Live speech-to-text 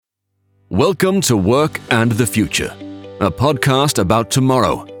Welcome to Work and the Future, a podcast about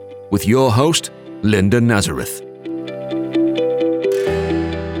tomorrow with your host, Linda Nazareth.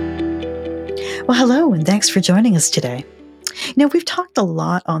 Well, hello, and thanks for joining us today. We've talked a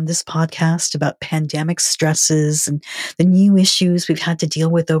lot on this podcast about pandemic stresses and the new issues we've had to deal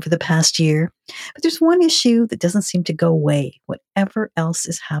with over the past year. But there's one issue that doesn't seem to go away, whatever else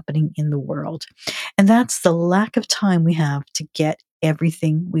is happening in the world. And that's the lack of time we have to get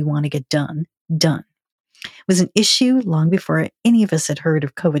everything we want to get done. It was an issue long before any of us had heard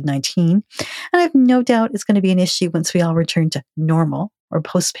of COVID-19. And I have no doubt it's going to be an issue once we all return to normal or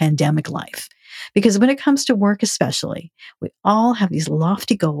post-pandemic life. Because when it comes to work especially, we all have these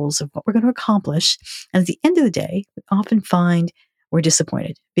lofty goals of what we're going to accomplish. And at the end of the day, we often find we're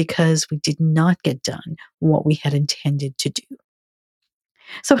disappointed because we did not get done what we had intended to do.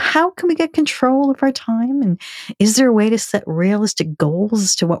 So how can we get control of our time? And is there a way to set realistic goals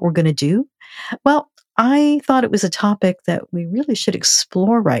as to what we're going to do? Well, I thought it was a topic that we really should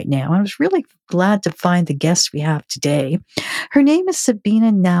explore right now. I was really glad to find the guest we have today. Her name is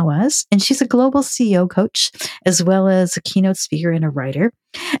Sabina Nawaz, and she's a global CEO coach, as well as a keynote speaker and a writer.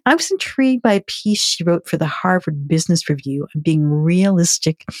 I was intrigued by a piece she wrote for the Harvard Business Review on being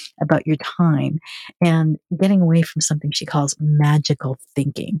realistic about your time and getting away from something she calls magical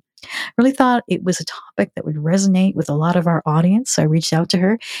thinking. Really thought it was a topic that would resonate with a lot of our audience. So I reached out to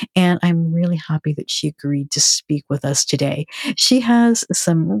her, and I'm really happy that she agreed to speak with us today. She has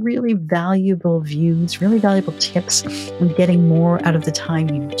some really valuable views, really valuable tips in getting more out of the time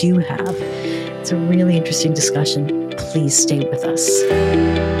you do have. It's a really interesting discussion. Please stay with us.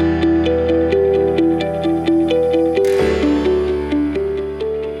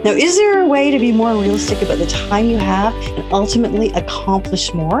 Now, is there a way to be more realistic about the time you have and ultimately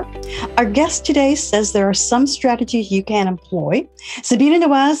accomplish more? Our guest today says there are some strategies you can employ. Sabina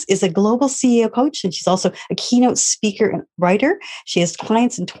Nawaz is a global CEO coach, and she's also a keynote speaker and writer. She has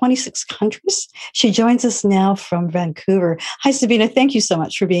clients in 26 countries. She joins us now from Vancouver. Hi, Sabina. Thank you so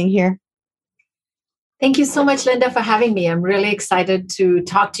much for being here. Thank you so much, Linda, for having me. I'm really excited to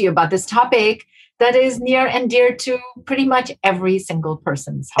talk to you about this topic that is near and dear to pretty much every single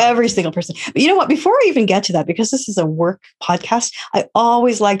person's heart. Every single person. But you know what? Before I even get to that, because this is a work podcast, I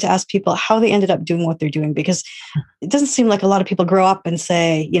always like to ask people how they ended up doing what they're doing, because it doesn't seem like a lot of people grow up and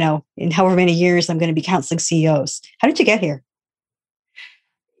say, in however many years I'm going to be counseling CEOs. How did you get here?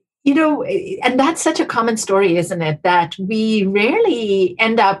 And that's such a common story, isn't it? That we rarely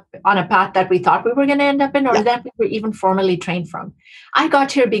end up on a path that we thought we were going to end up in, or that we were even formally trained from. I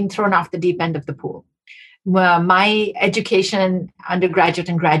got here being thrown off the deep end of the pool. Well, my education, undergraduate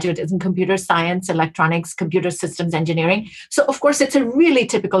and graduate, is in computer science, electronics, computer systems engineering. So, of course, it's a really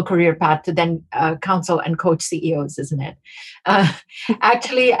typical career path to then counsel and coach CEOs, isn't it?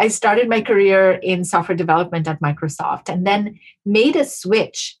 Actually, I started my career in software development at Microsoft and then made a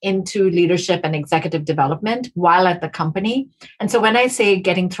switch into leadership and executive development while at the company. And so when I say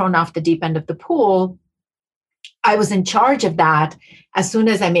getting thrown off the deep end of the pool, I was in charge of that as soon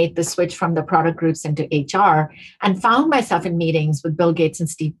as I made the switch from the product groups into HR, and found myself in meetings with Bill Gates and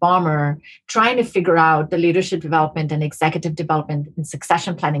Steve Ballmer, trying to figure out the leadership development and executive development and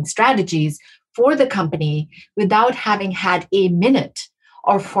succession planning strategies for the company without having had a minute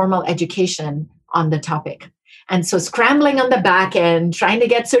or formal education on the topic. And so scrambling on the back end, trying to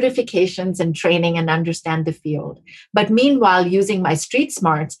get certifications and training and understand the field. But meanwhile, using my street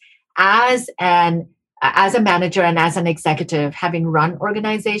smarts as a manager and as an executive, having run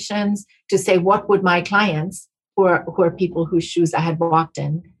organizations, to say, what would my clients, who are people whose shoes I had walked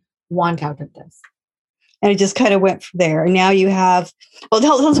in, want out of this? And it just kind of went from there. And now you have,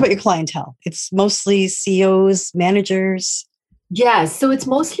 tell us about your clientele. It's mostly CEOs, managers. Yes, so it's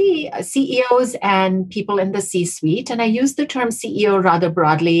mostly CEOs and people in the C-suite. And I use the term CEO rather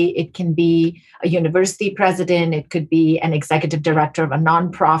broadly. It can be a university president. It could be an executive director of a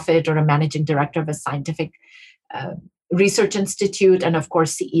nonprofit or a managing director of a scientific research institute. And of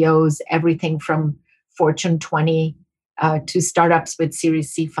course, CEOs, everything from Fortune 20 to startups with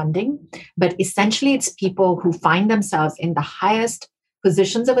Series C funding. But essentially, it's people who find themselves in the highest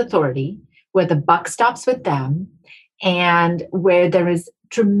positions of authority, where the buck stops with them, and where there is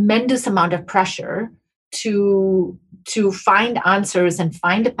tremendous amount of pressure to find answers and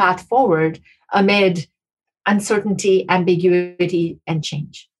find a path forward amid uncertainty, ambiguity, and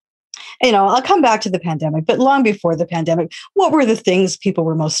change. I'll come back to the pandemic, but long before the pandemic, what were the things people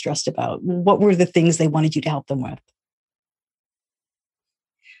were most stressed about? What were the things they wanted you to help them with?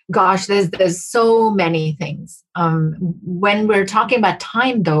 Gosh, there's so many things. When we're talking about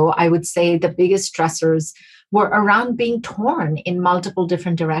time, though, I would say the biggest stressors were around being torn in multiple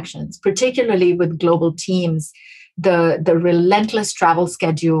different directions, particularly with global teams, the relentless travel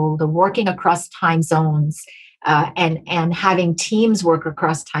schedule, the working across time zones, and having teams work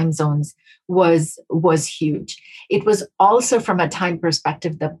across time zones was huge. It was also, from a time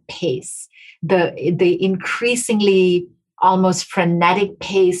perspective, the pace, the increasingly almost frenetic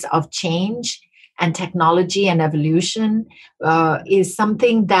pace of change and technology and evolution is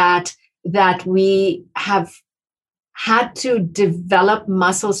something that we have had to develop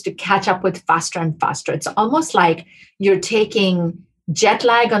muscles to catch up with faster and faster. It's almost like you're taking jet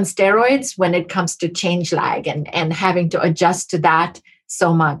lag on steroids when it comes to change lag and having to adjust to that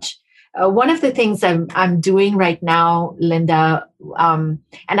so much. One of the things I'm doing right now, Linda, and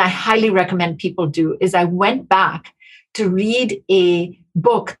I highly recommend people do, is I went back to read a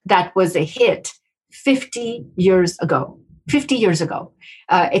book that was a hit 50 years ago. 50 years ago.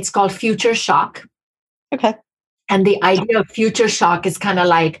 It's called Future Shock. Okay. And the idea of future shock is kind of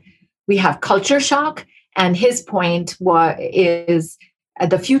like we have culture shock. And his point is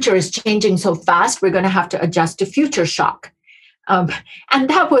the future is changing so fast, we're going to have to adjust to future shock. And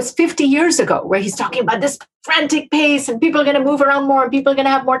that was 50 years ago, where he's talking about this frantic pace and people are going to move around more and people are going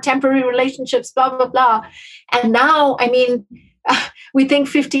to have more temporary relationships, blah, blah, blah. And now, I mean, we think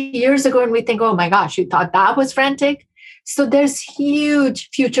 50 years ago and we think, oh my gosh, you thought that was frantic? So there's huge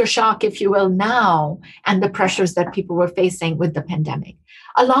future shock, if you will, now, and the pressures that people were facing with the pandemic.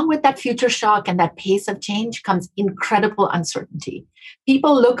 Along with that future shock and that pace of change comes incredible uncertainty.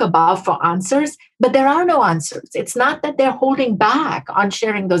 People look above for answers, but there are no answers. It's not that they're holding back on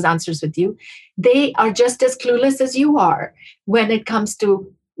sharing those answers with you. They are just as clueless as you are when it comes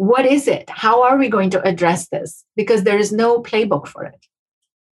to what is it? How are we going to address this? Because there is no playbook for it.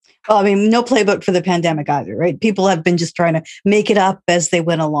 Well, I mean, no playbook for the pandemic either, right? People have been just trying to make it up as they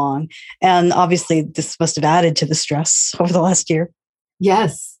went along. And obviously, this must have added to the stress over the last year.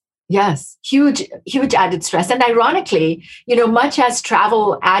 Yes. Huge added stress. And ironically, much as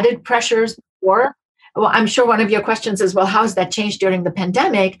travel added pressures before, well, I'm sure one of your questions is, well, how has that changed during the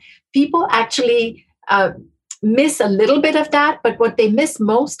pandemic? People actually miss a little bit of that. But what they miss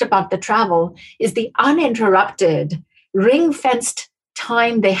most about the travel is the uninterrupted, ring-fenced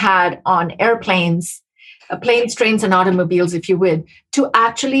time they had on airplanes, planes, trains, and automobiles, if you would, to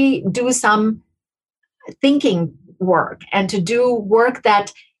actually do some thinking work and to do work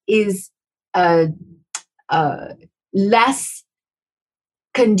that is less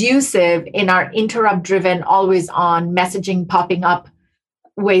conducive in our interrupt-driven, always-on messaging popping up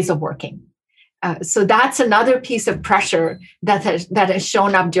ways of working. So that's another piece of pressure that has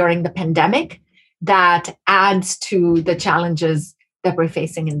shown up during the pandemic that adds to the challenges that we're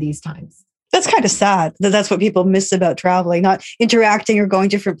facing in these times. That's kind of sad that that's what people miss about traveling, not interacting or going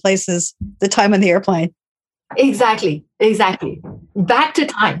different places, the time on the airplane. Exactly. Back to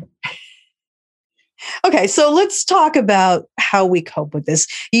time. Okay, so let's talk about how we cope with this.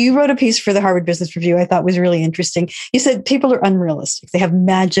 You wrote a piece for the Harvard Business Review I thought was really interesting. You said people are unrealistic. They have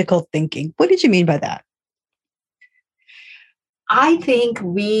magical thinking. What did you mean by that? I think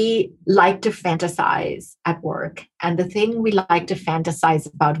we like to fantasize at work. And the thing we like to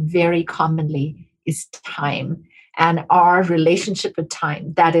fantasize about very commonly is time and our relationship with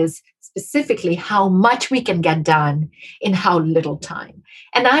time. That is specifically how much we can get done in how little time.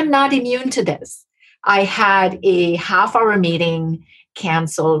 And I'm not immune to this. I had a half-hour meeting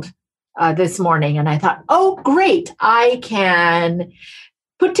canceled this morning, and I thought, oh, great, I can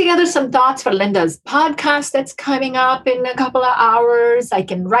put together some thoughts for Linda's podcast that's coming up in a couple of hours. I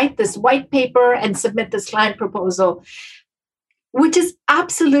can write this white paper and submit this client proposal, which is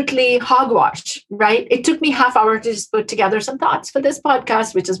absolutely hogwash, right? It took me half hour to just put together some thoughts for this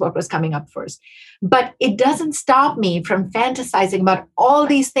podcast, which is what was coming up first. But it doesn't stop me from fantasizing about all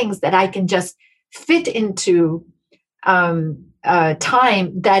these things that I can just fit into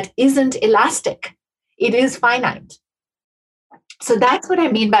time that isn't elastic. It is finite. So that's what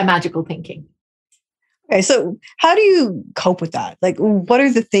I mean by magical thinking. Okay, so how do you cope with that? Like, what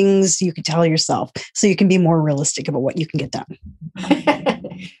are the things you can tell yourself so you can be more realistic about what you can get done?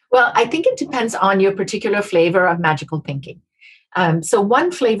 Well, I think it depends on your particular flavor of magical thinking. So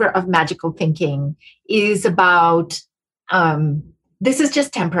one flavor of magical thinking is about, this is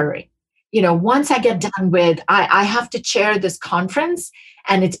just temporary. Once I get done with, I have to chair this conference,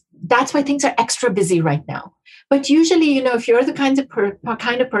 and that's why things are extra busy right now. But usually, if you're the kind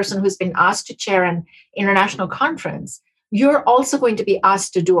of person who's been asked to chair an international conference, you're also going to be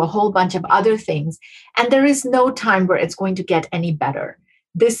asked to do a whole bunch of other things. And there is no time where it's going to get any better.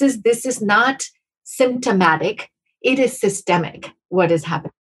 This is not symptomatic. It is systemic, what is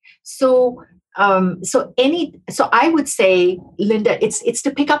happening. So So I would say, Linda, it's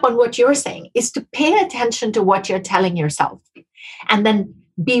to pick up on what you're saying, is to pay attention to what you're telling yourself, and then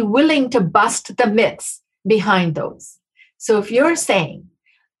be willing to bust the myths behind those. So if you're saying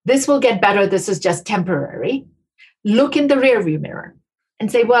this will get better, this is just temporary, look in the rearview mirror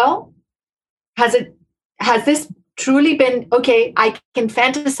and say, well, has this truly been okay? I can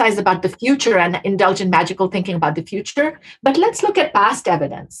fantasize about the future and indulge in magical thinking about the future, but let's look at past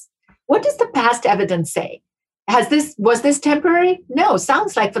evidence. What does the past evidence say? Was this temporary? No,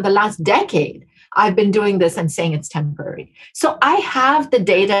 sounds like for the last decade, I've been doing this and saying it's temporary. So I have the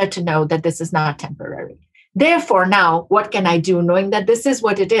data to know that this is not temporary. Therefore, now what can I do knowing that this is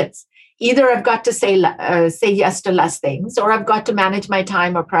what it is? Either I've got to say yes to less things, or I've got to manage my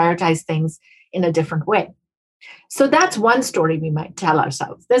time or prioritize things in a different way. So that's one story we might tell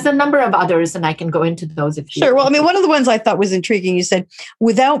ourselves. There's a number of others, and I can go into those if you. Sure. Well, I mean, one of the ones I thought was intriguing, you said,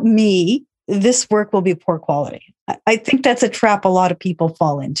 without me, this work will be poor quality. I think that's a trap a lot of people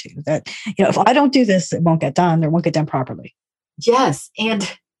fall into, that, if I don't do this, it won't get done, or won't get done properly. Yes. And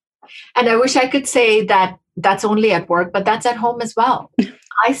I wish I could say that that's only at work, but that's at home as well.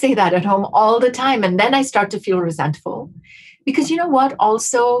 I say that at home all the time. And then I start to feel resentful because you know what?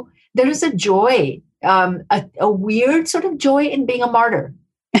 Also, there is a joy, a weird sort of joy in being a martyr.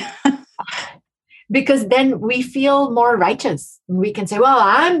 Because then we feel more righteous. We can say, well,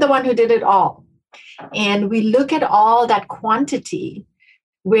 I'm the one who did it all. And we look at all that quantity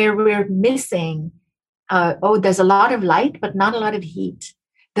where we're missing, there's a lot of light, but not a lot of heat.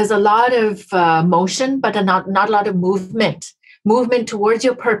 There's a lot of motion, but not a lot of movement towards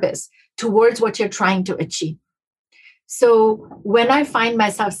your purpose, towards what you're trying to achieve. So when I find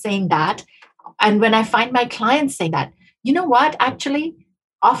myself saying that, and when I find my clients saying that, you know what, actually,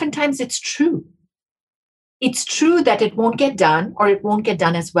 oftentimes it's true. It's true that it won't get done, or it won't get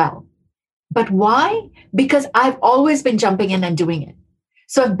done as well. But why? Because I've always been jumping in and doing it.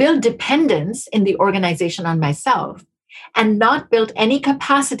 So I've built dependence in the organization on myself and not built any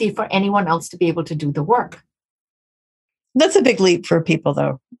capacity for anyone else to be able to do the work. That's a big leap for people,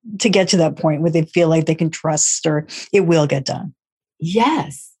 though, to get to that point where they feel like they can trust or it will get done.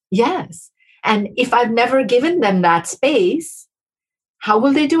 Yes. And if I've never given them that space, how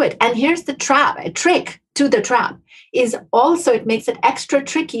will they do it? And here's the trick to the trap is also it makes it extra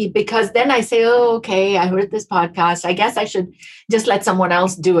tricky, because then I say, oh, okay, I heard this podcast. I guess I should just let someone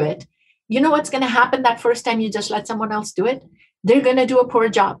else do it. You know what's going to happen that first time you just let someone else do it? They're going to do a poor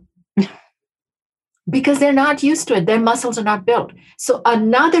job because they're not used to it. Their muscles are not built. So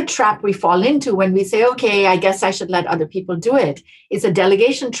another trap we fall into when we say, okay, I guess I should let other people do it, is a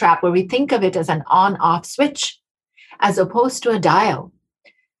delegation trap where we think of it as an on-off switch as opposed to a dial.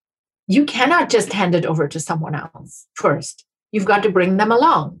 You cannot just hand it over to someone else first. You've got to bring them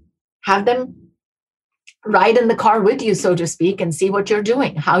along, have them ride in the car with you, so to speak, and see what you're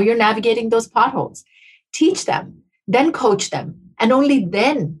doing, how you're navigating those potholes. Teach them, then coach them, and only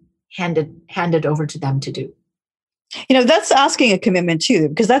then hand it over to them to do. That's asking a commitment too,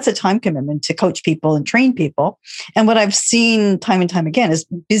 because that's a time commitment to coach people and train people. And what I've seen time and time again is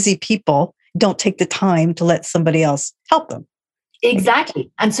busy people don't take the time to let somebody else help them.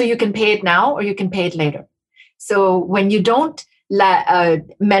 Exactly. And so you can pay it now or you can pay it later. So when you don't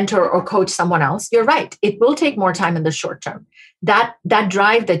mentor or coach someone else, you're right. It will take more time in the short term. That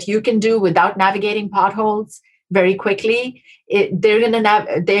drive that you can do without navigating potholes very quickly, they're going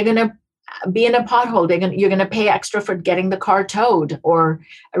to be in a pothole. You're going to pay extra for getting the car towed or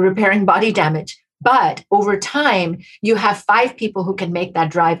repairing body damage. But over time, you have 5 people who can make that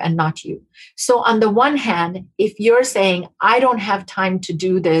drive and not you. So on the one hand, if you're saying, I don't have time to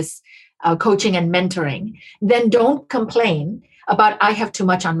do this coaching and mentoring, then don't complain about I have too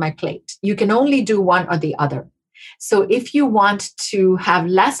much on my plate. You can only do one or the other. So if you want to have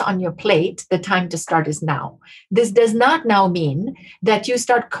less on your plate, the time to start is now. This does not now mean that you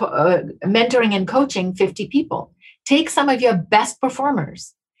start mentoring and coaching 50 people. Take some of your best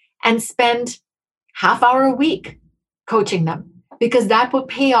performers and spend half hour a week coaching them, because that will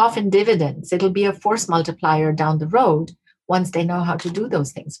pay off in dividends. It'll be a force multiplier down the road once they know how to do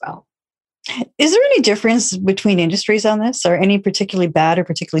those things well. Is there any difference between industries on this? Are any particularly bad or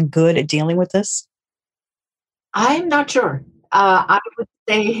particularly good at dealing with this? I'm not sure. I would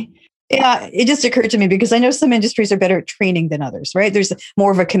say... Yeah, it just occurred to me because I know some industries are better at training than others, right? There's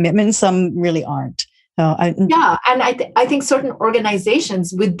more of a commitment. Some really aren't. And I think certain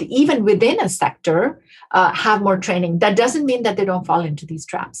organizations, even within a sector, have more training. That doesn't mean that they don't fall into these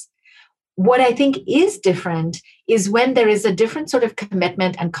traps. What I think is different is when there is a different sort of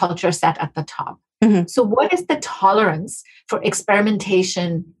commitment and culture set at the top. Mhm. So what is the tolerance for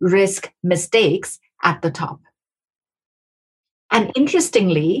experimentation, risk, mistakes at the top? And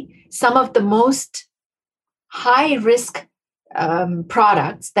interestingly, some of the most high risk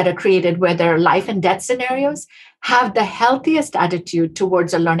products that are created, where there are life and death scenarios, have the healthiest attitude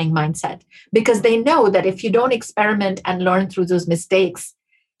towards a learning mindset, because they know that if you don't experiment and learn through those mistakes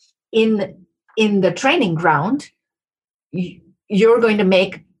in the training ground, you're going to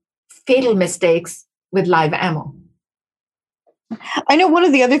make fatal mistakes with live ammo. I know one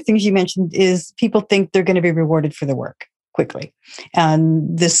of the other things you mentioned is people think they're going to be rewarded for their work quickly.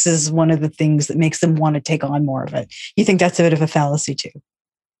 And this is one of the things that makes them want to take on more of it. You think that's a bit of a fallacy too?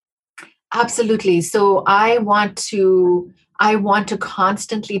 Absolutely. So I want to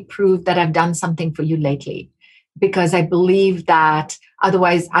constantly prove that I've done something for you lately, because I believe that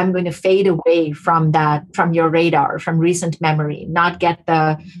otherwise I'm going to fade away from your radar, from recent memory, not get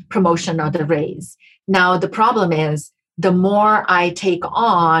the promotion or the raise. Now, the problem is, the more I take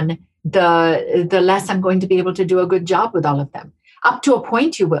on, the less I'm going to be able to do a good job with all of them. Up to a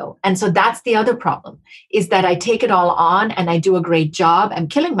point you will. And so that's the other problem, is that I take it all on and I do a great job. I'm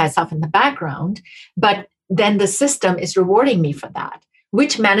killing myself in the background, but then the system is rewarding me for that.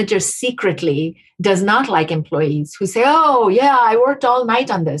 Which manager secretly does not like employees who say, oh, yeah, I worked all night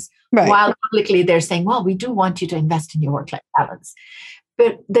on this, Right. while publicly they're saying, well, we do want you to invest in your work-life balance.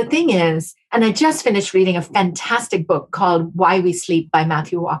 But the thing is, and I just finished reading a fantastic book called Why We Sleep by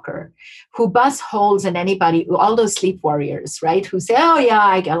Matthew Walker, who busts holes in anybody, all those sleep warriors, right? Who say, oh, yeah,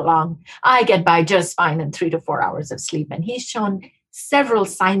 I get by just fine in 3 to 4 hours of sleep. And he's shown several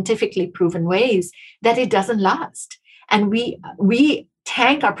scientifically proven ways that it doesn't last. And we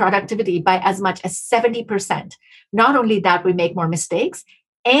tank our productivity by as much as 70%. Not only that, we make more mistakes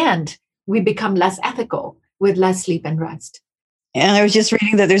and we become less ethical with less sleep and rest. And I was just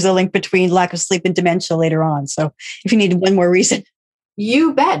reading that there's a link between lack of sleep and dementia later on. So if you need one more reason.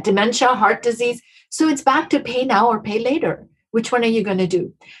 You bet. Dementia, heart disease. So it's back to pay now or pay later. Which one are you going to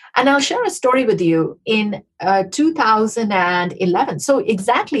do? And I'll share a story with you. In 2011, so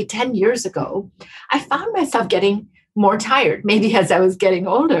exactly 10 years ago, I found myself getting more tired, maybe as I was getting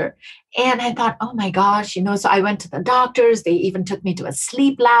older. And I thought, oh my gosh, so I went to the doctors. They even took me to a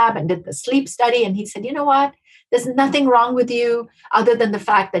sleep lab and did the sleep study. And he said, you know what? There's nothing wrong with you other than the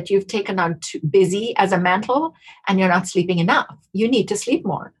fact that you've taken on too busy as a mantle and you're not sleeping enough. You need to sleep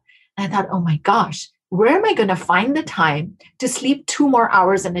more. And I thought, oh my gosh, where am I going to find the time to sleep 2 more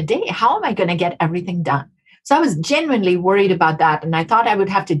hours in a day? How am I going to get everything done? So I was genuinely worried about that. And I thought I would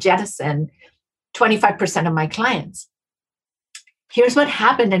have to jettison 25% of my clients. Here's what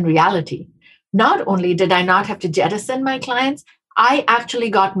happened in reality. Not only did I not have to jettison my clients, I actually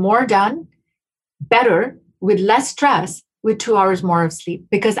got more done, better, with less stress, with 2 hours more of sleep,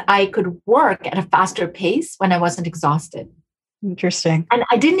 because I could work at a faster pace when I wasn't exhausted. Interesting. And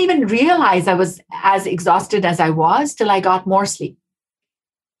I didn't even realize I was as exhausted as I was till I got more sleep.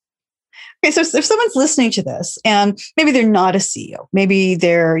 Okay, so if someone's listening to this and maybe they're not a CEO, maybe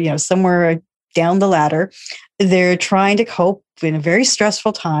they're somewhere down the ladder, they're trying to cope in a very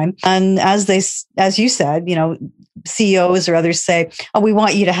stressful time, and as you said, CEOs or others say, "Oh, we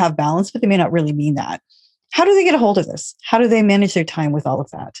want you to have balance," but they may not really mean that. How do they get a hold of this? How do they manage their time with all of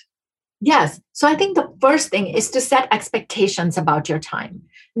that? Yes. So I think the first thing is to set expectations about your time,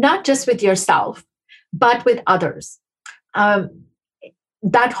 not just with yourself, but with others. That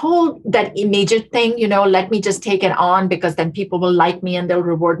immediate thing, let me just take it on because then people will like me and they'll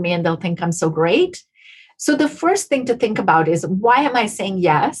reward me and they'll think I'm so great. So the first thing to think about is, why am I saying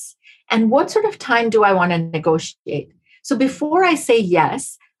yes? And what sort of time do I want to negotiate? So before I say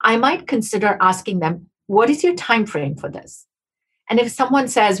yes, I might consider asking them, what is your time frame for this? And if someone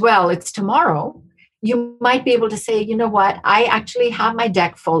says, well, it's tomorrow, you might be able to say, you know what, I actually have my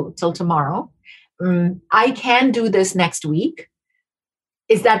deck full till tomorrow. I can do this next week.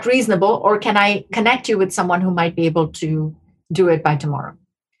 Is that reasonable? Or can I connect you with someone who might be able to do it by tomorrow?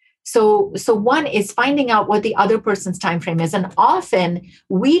 So one is finding out what the other person's time frame is. And often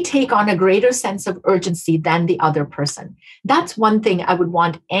we take on a greater sense of urgency than the other person. That's one thing I would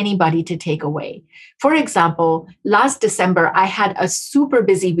want anybody to take away. For example, last December, I had a super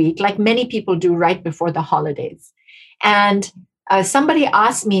busy week, like many people do right before the holidays. And somebody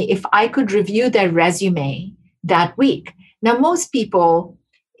asked me if I could review their resume that week. Now, most people,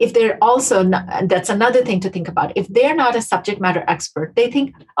 if they're also not, that's another thing to think about. If they're not a subject matter expert, they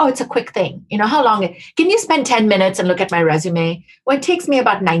think, oh, it's a quick thing. How long? Can you spend 10 minutes and look at my resume? Well, it takes me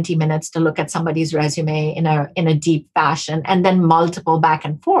about 90 minutes to look at somebody's resume in a deep fashion, and then multiple back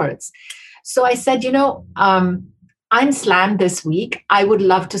and forths. So I said, I'm slammed this week. I would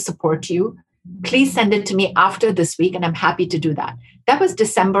love to support you. Please send it to me after this week, and I'm happy to do that. That was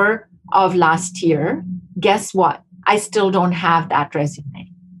December of last year. Guess what? I still don't have that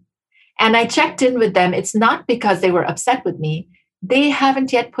resume. And I checked in with them. It's not because they were upset with me. They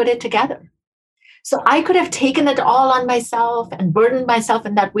haven't yet put it together. So I could have taken it all on myself and burdened myself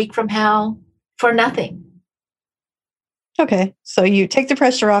in that week from hell for nothing. Okay. So you take the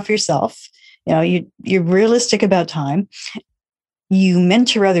pressure off yourself. You're realistic about time. You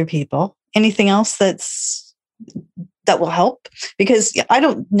mentor other people. Anything else that will help? Because I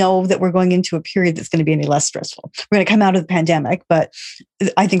don't know that we're going into a period that's going to be any less stressful. We're going to come out of the pandemic, but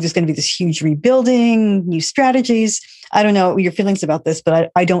I think there's going to be this huge rebuilding, new strategies. I don't know your feelings about this,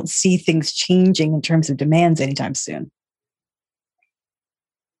 but I don't see things changing in terms of demands anytime soon.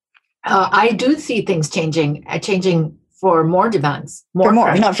 I do see things changing for more demands, more,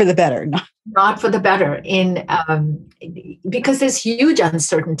 not for the better. Not for the better, because there's huge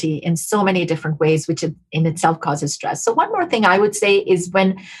uncertainty in so many different ways, which in itself causes stress. So one more thing I would say is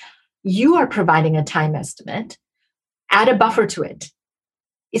when you are providing a time estimate, add a buffer to it,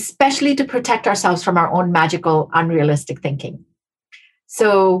 especially to protect ourselves from our own magical, unrealistic thinking.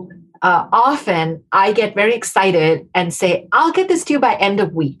 So often I get very excited and say, I'll get this to you by end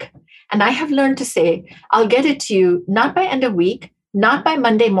of week. And I have learned to say, I'll get it to you not by end of week, not by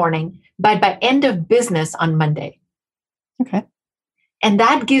Monday morning, but by end of business on Monday. Okay. And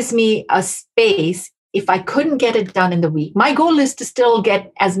that gives me a space if I couldn't get it done in the week. My goal is to still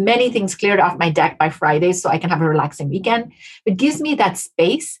get as many things cleared off my deck by Friday so I can have a relaxing weekend. It gives me that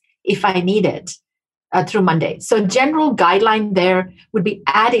space if I need it through Monday. So general guideline there would be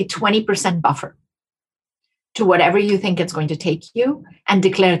add a 20% buffer to whatever you think it's going to take you and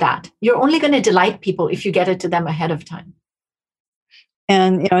declare that. You're only going to delight people if you get it to them ahead of time.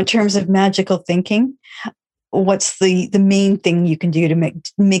 And in terms of magical thinking, what's the main thing you can do to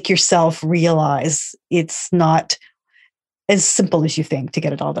make yourself realize it's not as simple as you think to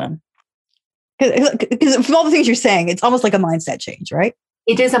get it all done? Because from all the things you're saying, it's almost like a mindset change, right?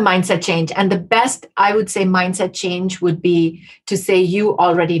 It is a mindset change. And the best, I would say, mindset change would be to say you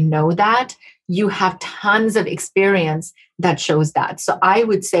already know that. You have tons of experience that shows that. So I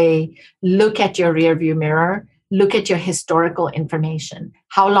would say, look at your rearview mirror, look at your historical information.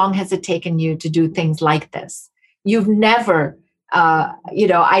 How long has it taken you to do things like this? You've never,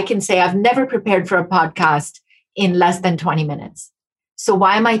 I can say I've never prepared for a podcast in less than 20 minutes. So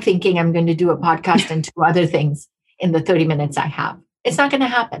why am I thinking I'm going to do a podcast and two other things in the 30 minutes I have? It's not going to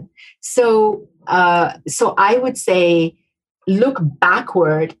happen. So I would say, look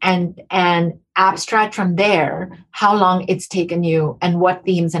backward and abstract from there how long it's taken you and what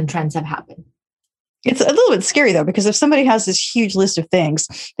themes and trends have happened. It's a little bit scary, though, because if somebody has this huge list of things,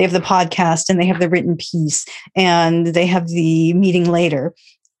 they have the podcast and they have the written piece and they have the meeting later.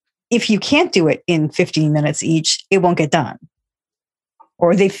 If you can't do it in 15 minutes each, it won't get done.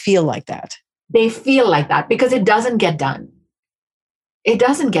 Or they feel like that. They feel like that because it doesn't get done. It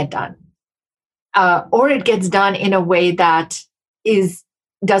doesn't get done. Or it gets done in a way that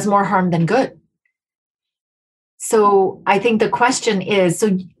does more harm than good. So I think the question is,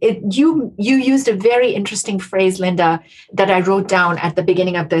 you used a very interesting phrase, Linda, that I wrote down at the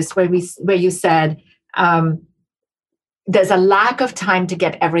beginning of this, where you said, there's a lack of time to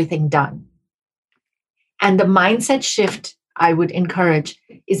get everything done. And the mindset shift I would encourage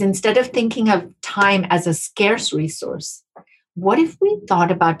is, instead of thinking of time as a scarce resource, what if we thought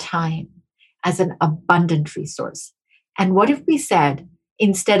about time as an abundant resource? And what if we said,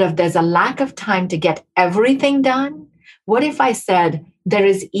 instead of there's a lack of time to get everything done, what if I said there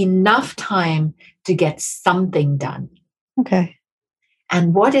is enough time to get something done? Okay.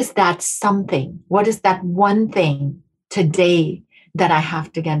 And what is that something? What is that one thing today that I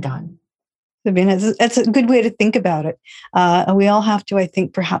have to get done? Sabina, that's a good way to think about it. And we all have to, I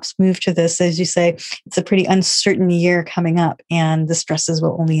think, perhaps move to this. As you say, it's a pretty uncertain year coming up and the stresses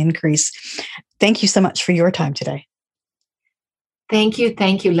will only increase. Thank you so much for your time today. Thank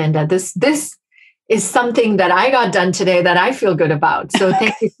you, Linda. This is something that I got done today that I feel good about. So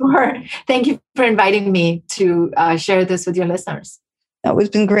thank you for inviting me to share this with your listeners. That has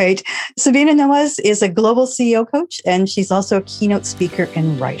been great. Sabina Nawaz is a global CEO coach, and she's also a keynote speaker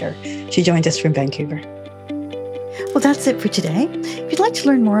and writer. She joined us from Vancouver. Well, that's it for today. If you'd like to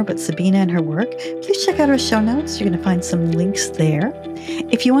learn more about Sabina and her work, please check out our show notes. You're going to find some links there.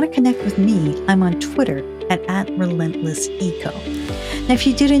 If you want to connect with me, I'm on Twitter at @RelentlessEco. Now, if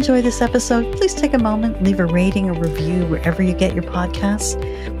you did enjoy this episode, please take a moment, leave a rating or review wherever you get your podcasts.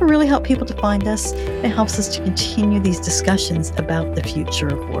 It will really help people to find us. It helps us to continue these discussions about the future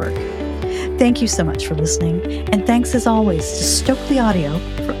of work. Thank you so much for listening, and thanks as always to Stokely Audio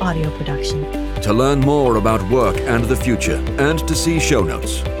for audio production. To learn more about work and the future and to see show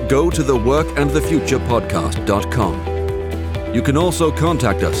notes, go to theworkandthefuturepodcast.com. You can also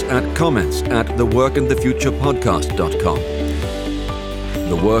contact us at comments@theworkandthefuturepodcast.com.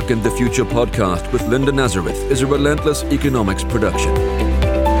 The Work and the Future podcast with Linda Nazareth is a Relentless Economics production.